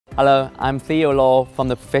Hello, I'm Theo Law from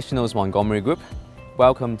the Professionals Montgomery Group.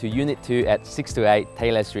 Welcome to Unit 2 at 628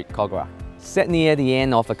 Taylor Street, Kogarah. Set near the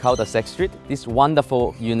end of a cul-de-sac street, this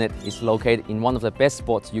wonderful unit is located in one of the best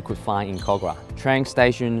spots you could find in Kogarah. Train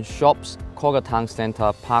station, shops, Kogarah Town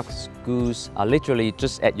Centre, parks, schools are literally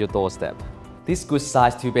just at your doorstep. This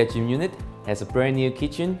good-sized 2-bedroom unit has a brand new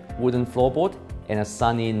kitchen, wooden floorboard, and a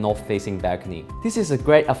sunny north-facing balcony. This is a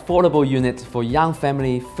great affordable unit for young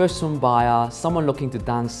family, first-home buyer, someone looking to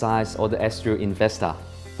downsize, or the astute investor.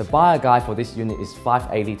 The buyer guide for this unit is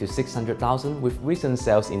 580 to 600,000 with recent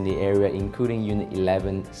sales in the area including Unit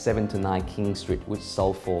 11, 7 to 9 King Street which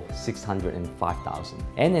sold for 605,000.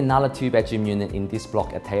 And another 2-bedroom unit in this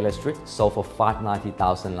block at Taylor Street sold for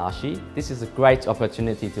 590,000 last year. This is a great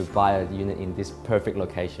opportunity to buy a unit in this perfect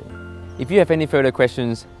location. If you have any further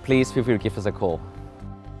questions, please feel free to give us a call.